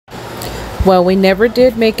Well, we never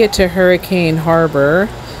did make it to Hurricane Harbor,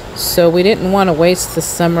 so we didn't want to waste the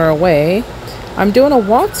summer away. I'm doing a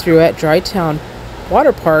walkthrough at Drytown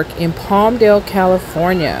Water Park in Palmdale,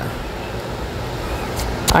 California.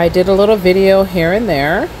 I did a little video here and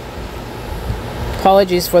there.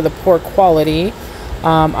 Apologies for the poor quality.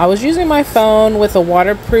 I was using my phone with a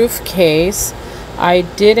waterproof case. I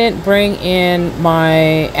didn't bring in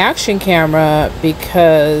my action camera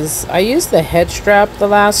because I used the head strap the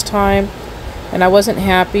last time and I wasn't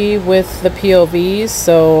happy with the POVs,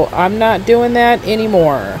 so I'm not doing that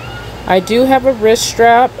anymore. I do have a wrist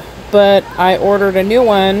strap, but I ordered a new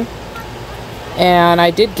one and I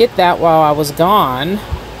did get that while I was gone.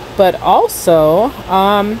 But also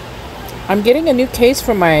I'm getting a new case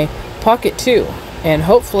for my Pocket 2, and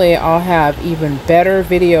hopefully I'll have even better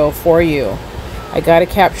video for you. I gotta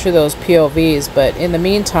capture those POVs, but in the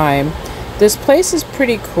meantime, this place is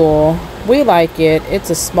pretty cool. We like it. It's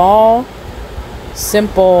a small,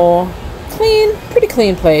 simple, clean, pretty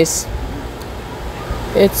clean place.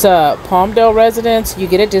 It's a Palmdale residence. You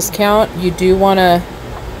get a discount. You do want to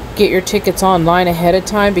get your tickets online ahead of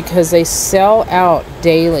time because they sell out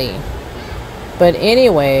daily. But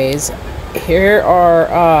anyways, here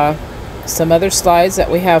are some other slides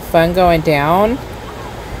that we have fun going down.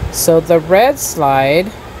 So the red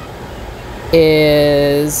slide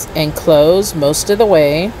is enclosed most of the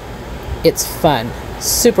way. It's fun,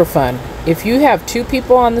 super fun. If you have 2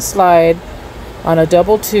 people on the slide on a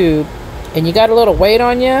double tube and you got a little weight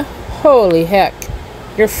on you, holy heck,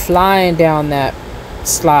 you're flying down that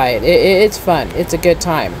slide. It's fun. It's a good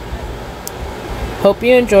time. Hope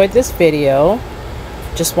you enjoyed this video.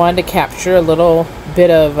 Just wanted to capture a little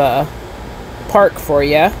bit of park for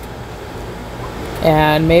you,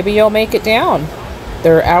 and maybe you'll make it down.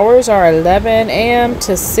 Their hours are 11 a.m.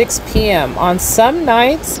 to 6 p.m. On some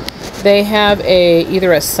nights they have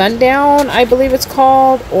either a sundown, I believe it's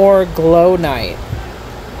called, or glow night.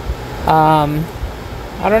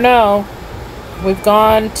 I don't know. We've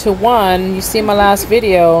gone to one. You see my last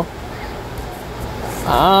video.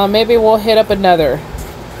 Maybe we'll hit up another,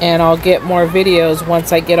 and I'll get more videos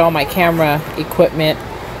once I get all my camera equipment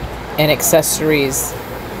and accessories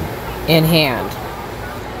in hand.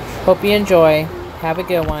 Hope you enjoy. Have a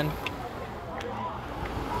good one.